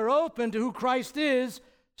eyes are open to who Christ is,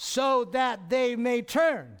 so that they may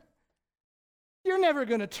turn. You're never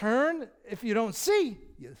going to turn if you don't see,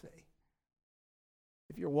 you see.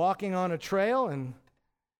 If you're walking on a trail and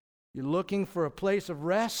you're looking for a place of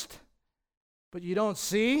rest, but you don't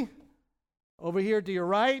see, over here to your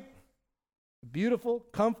right, a beautiful,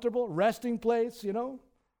 comfortable resting place, an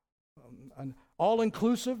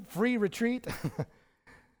all-inclusive, free retreat.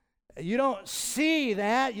 You don't see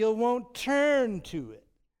that, you won't turn to it.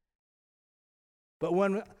 But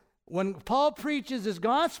when Paul preaches his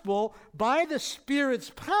gospel, by the Spirit's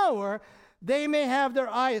power, they may have their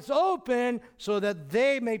eyes open so that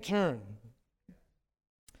they may turn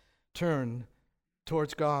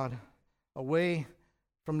towards God, away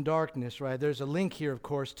from darkness, right? There's a link here, of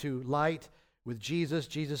course, to light with Jesus.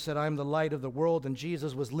 Jesus said, I am the light of the world, and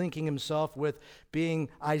Jesus was linking himself with being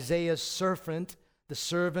Isaiah's servant, the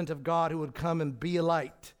servant of God who would come and be a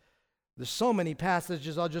light. There's so many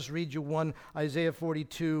passages. I'll just read you one, Isaiah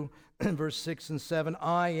 42, verse 6 and 7.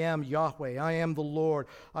 I am Yahweh, I am the Lord.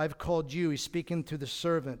 I've called you. He's speaking to the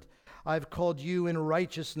servant. I've called you in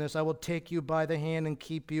righteousness. I will take you by the hand and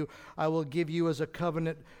keep you. I will give you as a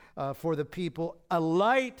covenant for the people, a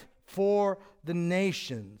light for the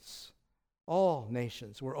nations. All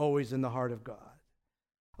nations were always in the heart of God.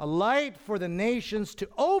 A light for the nations to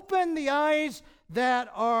open the eyes that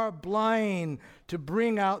are blind, to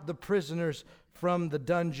bring out the prisoners from the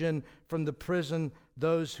dungeon, from the prison,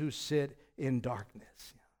 those who sit in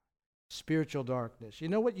darkness. Spiritual darkness. You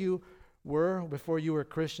know what you were before you were a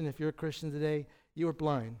Christian? If you're a Christian today, you were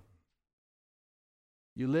blind.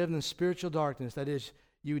 You lived in spiritual darkness. That is,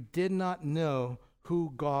 you did not know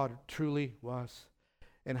who God truly was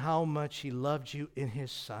and how much He loved you in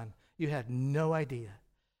His Son. You had no idea.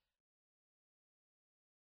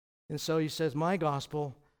 And so He says, my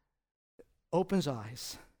gospel opens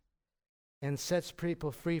eyes and sets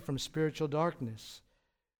people free from spiritual darkness.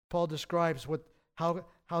 Paul describes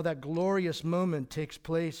how that glorious moment takes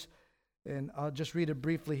place, and I'll just read it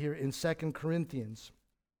briefly here in 2 Corinthians.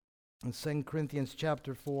 In 2 Corinthians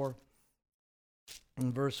chapter 4,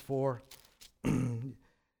 in verse 4,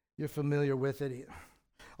 you're familiar with it.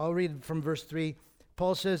 I'll read from verse 3.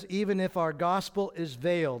 Paul says, even if our gospel is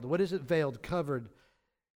veiled. What is it veiled? Covered.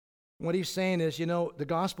 What he's saying is, the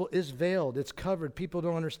gospel is veiled. It's covered. People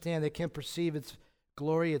don't understand. They can't perceive its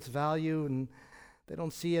glory, its value, and they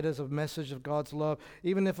don't see it as a message of God's love.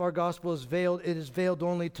 Even if our gospel is veiled, it is veiled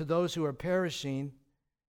only to those who are perishing,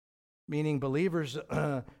 meaning believers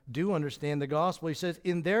do understand the gospel. He says,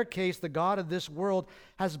 in their case, the God of this world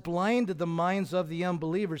has blinded the minds of the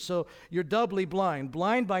unbelievers. So you're doubly blind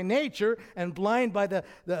by nature and blind by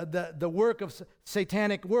the work of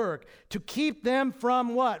satanic work, to keep them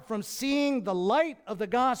from what? From seeing the light of the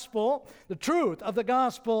gospel, the truth of the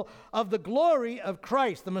gospel of the glory of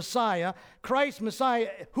Christ, the Messiah, Christ Messiah,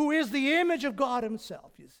 who is the image of God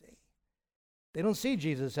Himself, you see. They don't see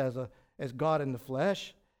Jesus as God in the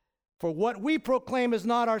flesh. For what we proclaim is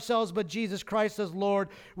not ourselves, but Jesus Christ as Lord,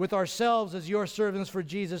 with ourselves as your servants for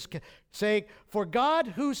Jesus' sake. For God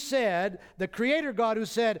who said, the Creator God who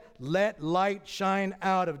said, let light shine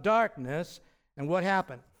out of darkness. And what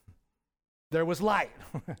happened? There was light.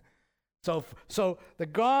 So the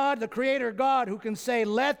God, the Creator God who can say,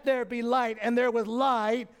 let there be light, and there was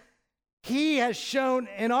light, He has shown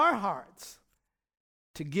in our hearts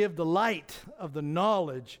to give the light of the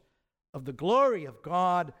knowledge of the glory of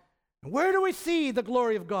God. Where do we see the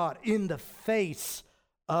glory of God? In the face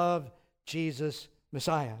of Jesus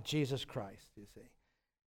Messiah, Jesus Christ, you see.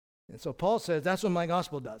 And so Paul says, that's what my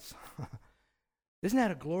gospel does. Isn't that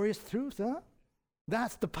a glorious truth, huh?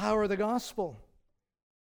 That's the power of the gospel.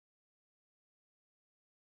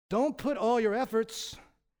 Don't put all your efforts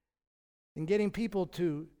in getting people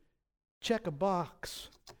to check a box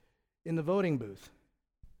in the voting booth.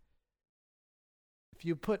 If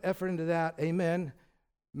you put effort into that, amen,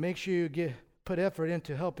 make sure you put effort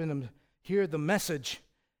into helping them hear the message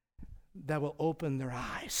that will open their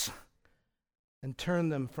eyes and turn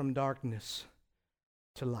them from darkness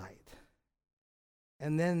to light.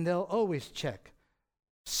 And then they'll always check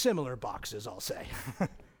similar boxes, I'll say.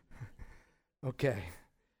 Okay.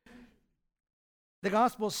 The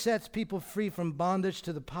gospel sets people free from bondage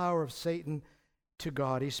to the power of Satan to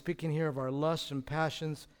God. He's speaking here of our lusts and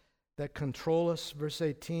passions that control us. Verse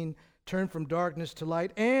 18, turn from darkness to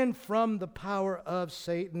light and from the power of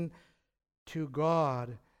Satan to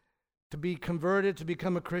God. To be converted, to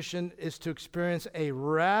become a Christian, is to experience a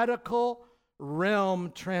radical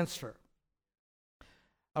realm transfer.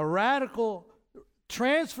 A radical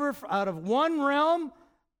transfer out of one realm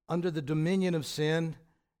under the dominion of sin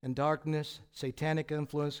and darkness, satanic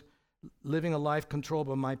influence, living a life controlled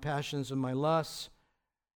by my passions and my lusts,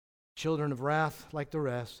 children of wrath like the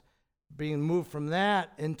rest, being moved from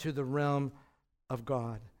that into the realm of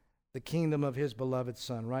God, the kingdom of his beloved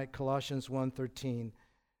Son, right? Colossians 1:13.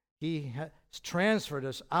 He has transferred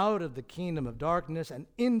us out of the kingdom of darkness and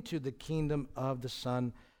into the kingdom of the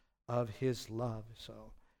Son of his love.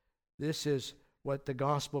 So this is what the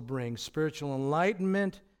gospel brings, spiritual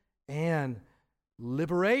enlightenment and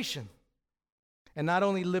liberation. And not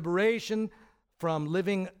only liberation from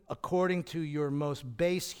living according to your most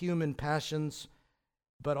base human passions,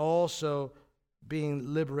 but also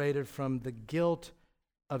being liberated from the guilt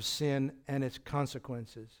of sin and its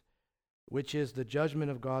consequences, which is the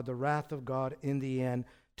judgment of God, the wrath of God in the end.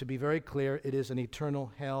 To be very clear, it is an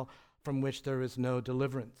eternal hell from which there is no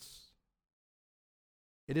deliverance.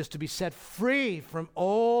 It is to be set free from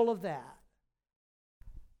all of that.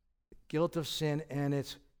 Guilt of sin and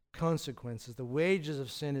its consequences. The wages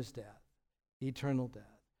of sin is death, eternal death.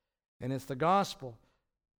 And it's the gospel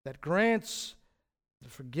that grants the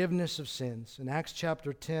forgiveness of sins. In Acts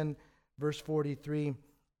chapter 10, verse 43,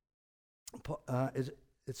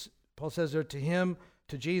 Paul says there, to him,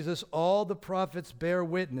 to Jesus, all the prophets bear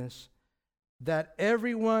witness that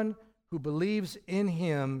everyone who believes in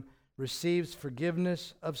him receives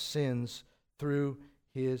forgiveness of sins through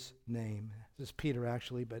his name. This is Peter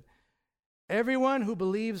actually, but everyone who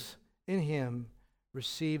believes in him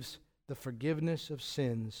receives the forgiveness of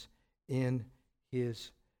sins in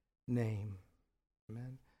his name.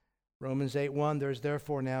 Amen. Romans 8:1, there's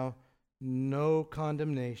therefore now no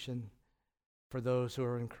condemnation for those who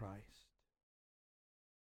are in Christ.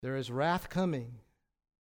 There is wrath coming,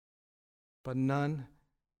 but none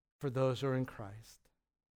for those who are in Christ,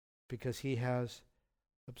 because he has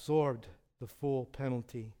absorbed the full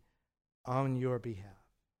penalty on your behalf.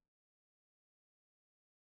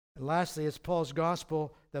 And lastly, it's Paul's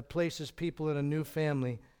gospel that places people in a new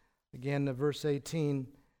family. Again, verse 18,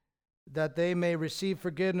 that they may receive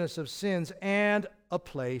forgiveness of sins and a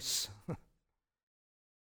place.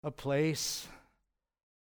 A place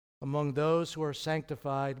among those who are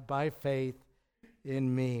sanctified by faith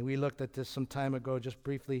in me. We looked at this some time ago, just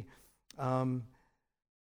briefly. To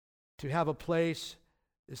have a place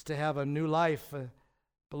is to have a new life,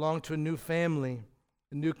 belong to a new family,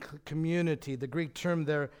 a new community. The Greek term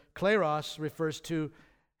there, kleros, refers to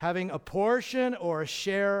having a portion or a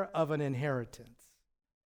share of an inheritance.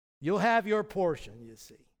 You'll have your portion, you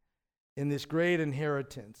see, in this great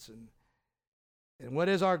inheritance. And what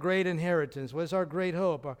is our great inheritance? What is our great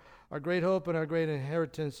hope? Our great hope and our great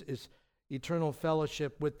inheritance is eternal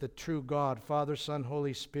fellowship with the true God, Father, Son,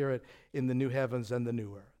 Holy Spirit, in the new heavens and the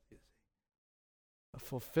new earth. A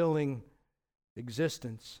fulfilling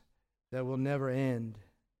existence that will never end.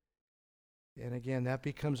 And again, that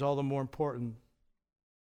becomes all the more important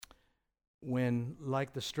when,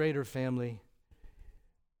 like the Strader family,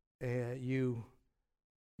 you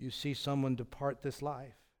see someone depart this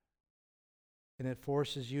life. And it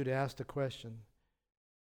forces you to ask the question,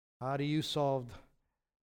 how do you solve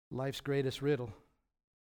life's greatest riddle?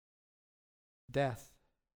 Death.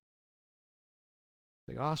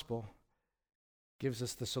 The gospel gives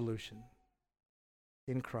us the solution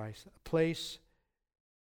in Christ. A place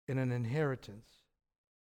in an inheritance.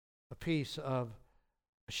 A piece of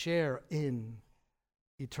a share in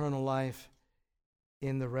eternal life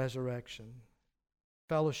in the resurrection.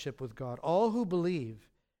 Fellowship with God. All who believe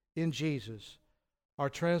in Jesus are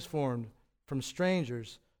transformed from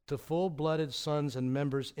strangers to full-blooded sons and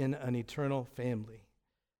members in an eternal family.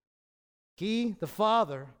 He, the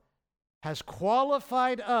Father, has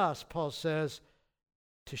qualified us, Paul says,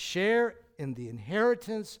 to share in the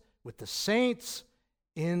inheritance with the saints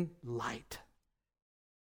in light.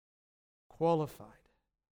 Qualified.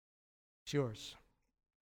 It's yours.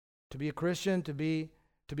 To be a Christian, to be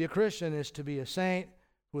a Christian is to be a saint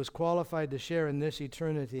who is qualified to share in this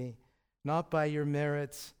eternity, not by your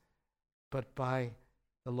merits, but by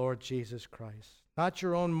the Lord Jesus Christ. Not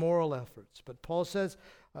your own moral efforts. But Paul says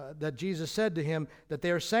that Jesus said to him that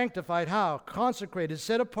they are sanctified. How? Consecrated,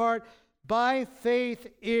 set apart by faith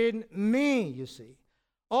in me, you see.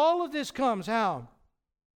 All of this comes how?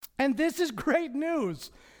 And this is great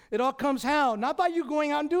news. It all comes how? Not by you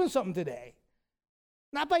going out and doing something today.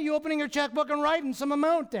 Not by you opening your checkbook and writing some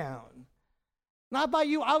amount down. Not by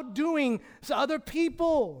you outdoing other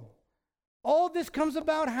people. All this comes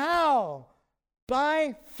about how?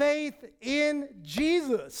 By faith in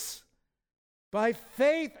Jesus. By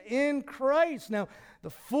faith in Christ. Now, the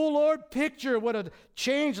full Lord picture of what a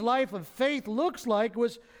changed life of faith looks like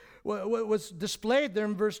was displayed there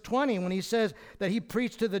in verse 20 when he says that he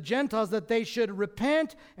preached to the Gentiles that they should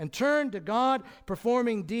repent and turn to God,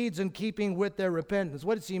 performing deeds in keeping with their repentance.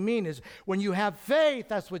 What does he mean is when you have faith,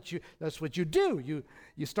 that's what you do.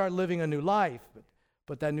 You start living a new life,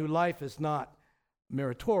 but that new life is not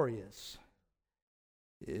meritorious.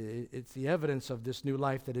 It's the evidence of this new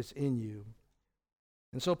life that is in you.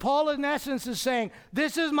 And so Paul, in essence, is saying,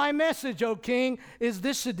 this is my message, O king. Is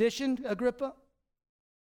this sedition, Agrippa?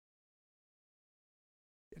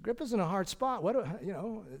 Agrippa's in a hard spot.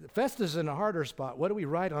 Festus is in a harder spot. What do we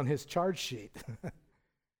write on his charge sheet?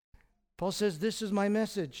 Paul says, this is my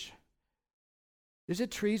message. Is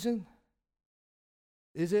it treason?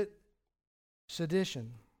 Is it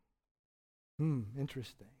sedition?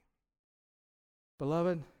 Interesting.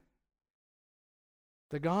 Beloved,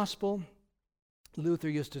 the gospel, Luther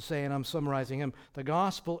used to say, and I'm summarizing him, the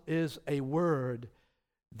gospel is a word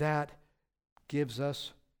that gives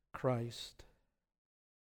us Christ.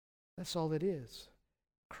 That's all it is.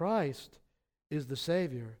 Christ is the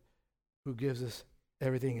Savior who gives us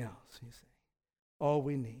everything else, you see. All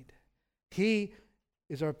we need. He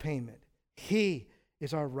is our payment. He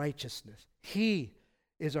is our righteousness. He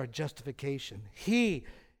is our justification. He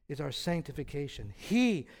is our sanctification.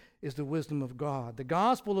 He is the wisdom of God. The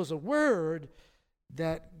gospel is a word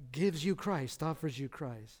that gives you Christ, offers you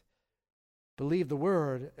Christ. Believe the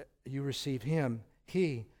word, you receive him.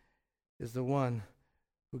 He is the one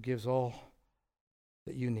who gives all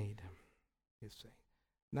that you need, you see.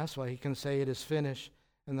 And that's why he can say it is finished.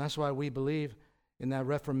 And that's why we believe in that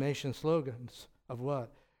Reformation slogans of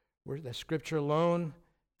what? The Scripture alone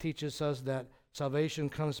teaches us that salvation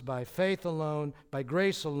comes by faith alone, by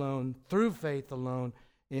grace alone, through faith alone,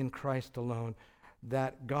 in Christ alone,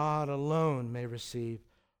 that God alone may receive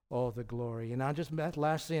all the glory. And I'll just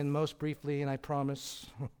lastly and most briefly, and I promise,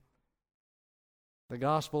 the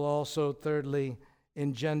gospel also, thirdly,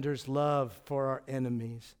 engenders love for our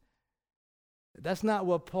enemies. That's not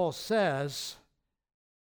what Paul says,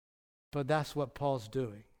 but that's what Paul's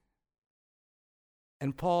doing.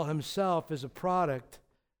 And Paul himself is a product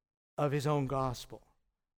of his own gospel.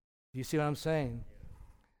 Do you see what I'm saying?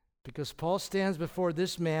 Because Paul stands before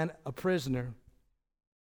this man, a prisoner,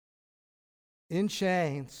 in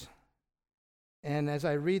chains, and as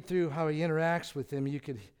I read through how he interacts with him, you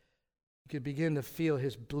could begin to feel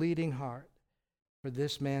his bleeding heart for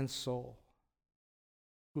this man's soul,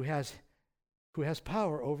 who has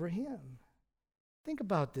power over him. Think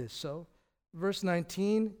about this. So, verse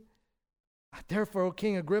 19, therefore, O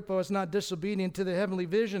King Agrippa, was not disobedient to the heavenly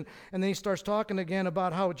vision. And then he starts talking again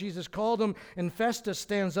about how Jesus called him. And Festus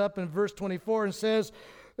stands up in verse 24 and says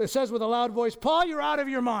with a loud voice, Paul, you're out of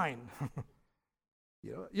your mind.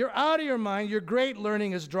 You're out of your mind. Your great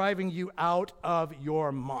learning is driving you out of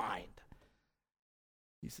your mind.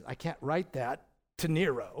 He says, I can't write that to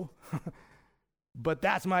Nero, but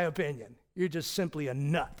that's my opinion. You're just simply a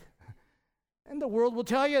nut. And the world will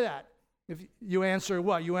tell you that. If you answer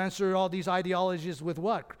what? You answer all these ideologies with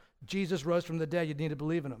what? Jesus rose from the dead. You need to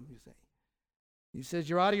believe in him, you see. He says,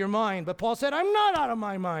 you're out of your mind. But Paul said, I'm not out of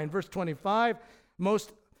my mind. Verse 25,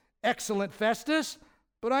 most excellent Festus,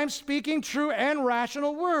 but I'm speaking true and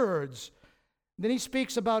rational words. Then he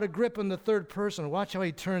speaks about Agrippa in the third person. Watch how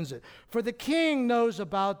he turns it. For the king knows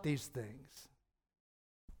about these things.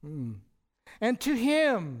 And to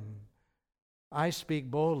him I speak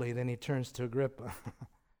boldly. Then he turns to Agrippa.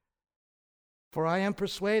 For I am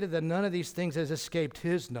persuaded that none of these things has escaped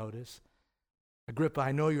his notice. Agrippa,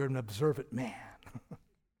 I know you're an observant man.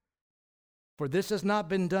 For this has not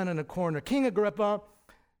been done in a corner. King Agrippa,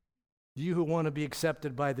 you who want to be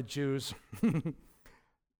accepted by the Jews,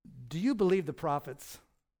 do you believe the prophets?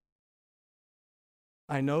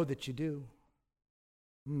 I know that you do.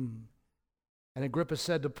 And Agrippa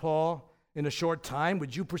said to Paul, in a short time,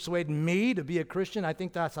 would you persuade me to be a Christian? I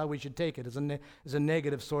think that's how we should take it, as a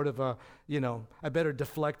negative sort of I better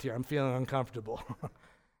deflect here. I'm feeling uncomfortable.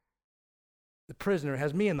 The prisoner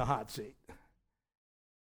has me in the hot seat.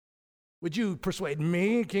 Would you persuade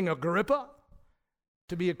me, King Agrippa,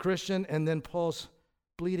 to be a Christian. And then Paul's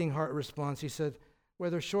bleeding heart response, he said,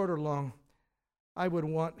 whether short or long, I would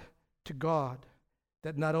want to God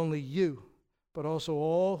that not only you, but also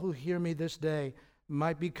all who hear me this day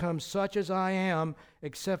might become such as I am,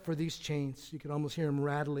 except for these chains. You can almost hear him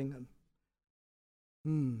rattling them.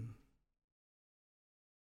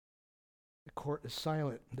 The court is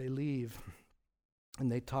silent. They leave,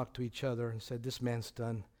 and they talk to each other and said, this man's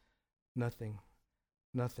done nothing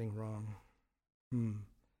wrong.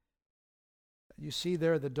 You see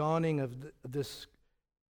there the dawning of this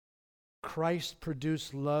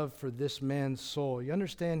Christ-produced love for this man's soul. You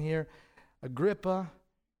understand here, Agrippa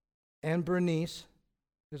and Bernice,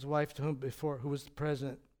 his wife to whom before, who was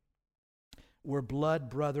present, were blood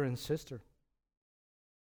brother and sister.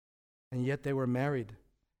 And yet they were married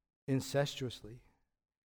incestuously.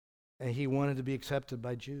 And he wanted to be accepted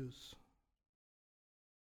by Jews.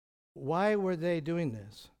 Why were they doing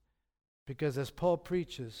this? Because as Paul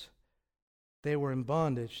preaches, they were in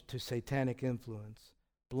bondage to satanic influence,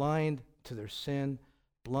 blind to their sin,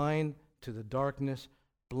 blind to the darkness,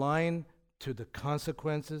 blind to the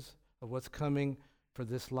consequences of what's coming for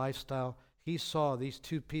this lifestyle. He saw these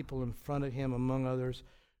two people in front of him, among others,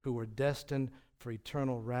 who were destined for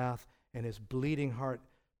eternal wrath, and his bleeding heart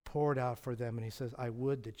poured out for them. And he says, I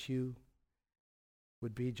would that you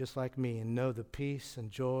would be just like me and know the peace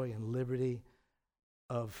and joy and liberty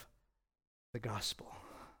of the gospel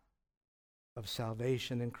of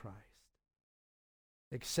salvation in Christ.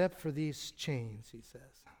 Except for these chains, he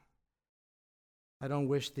says. I don't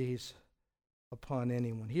wish these upon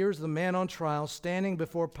anyone. Here's the man on trial standing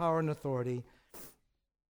before power and authority,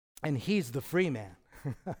 and he's the free man.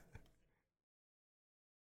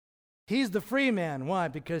 He's the free man. Why?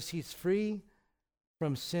 Because he's free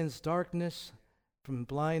from sin's darkness, from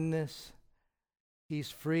blindness. He's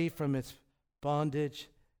free from its bondage.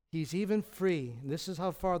 He's even free, and this is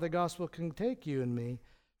how far the gospel can take you and me,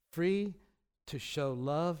 free to show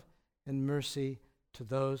love and mercy to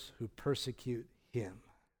those who persecute him.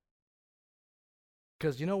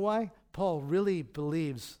 Because you know why? Paul really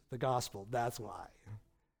believes the gospel. That's why.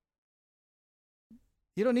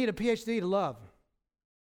 You don't need a PhD to love.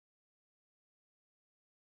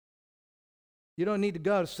 You don't need to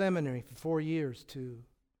go to seminary for 4 years to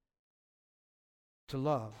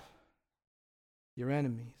love your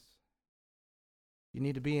enemies. You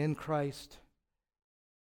need to be in Christ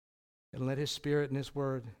and let his Spirit and his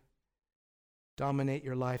word dominate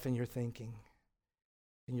your life and your thinking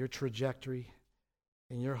and your trajectory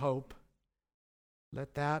and your hope.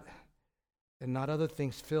 Let that and not other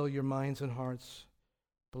things fill your minds and hearts,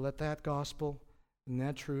 but let that gospel and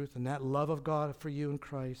that truth and that love of God for you in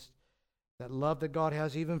Christ, that love that God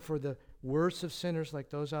has even for the worst of sinners like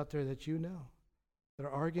those out there that you know, that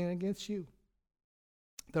are arguing against you,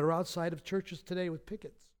 that are outside of churches today with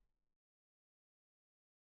pickets.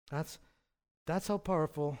 That's how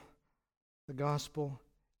powerful the gospel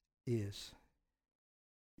is.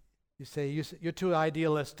 You say, you're too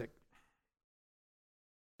idealistic.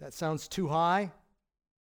 That sounds too high.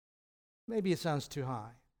 Maybe it sounds too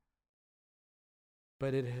high.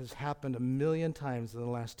 But it has happened 1,000,000 times in the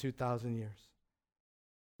last 2,000 years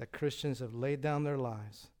that Christians have laid down their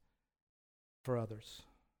lives for others.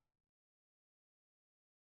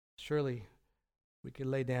 Surely we could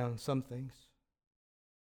lay down some things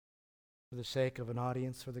for the sake of an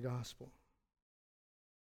audience for the gospel.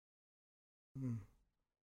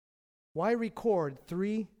 Why record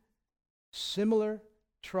 3 similar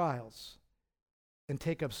trials and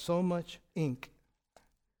take up so much ink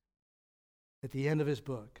at the end of his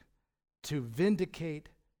book? To vindicate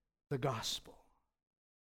the gospel.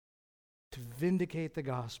 To vindicate the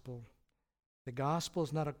gospel. The gospel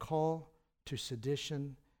is not a call to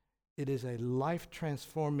sedition. It is a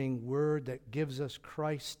life-transforming word that gives us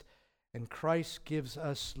Christ, and Christ gives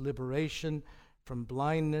us liberation from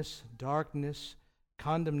blindness, darkness,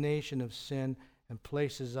 condemnation of sin, and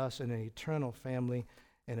places us in an eternal family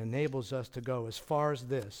and enables us to go as far as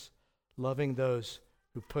this, loving those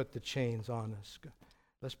who put the chains on us.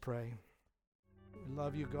 Let's pray. We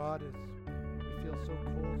love you, God, as we feel so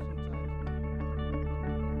cold.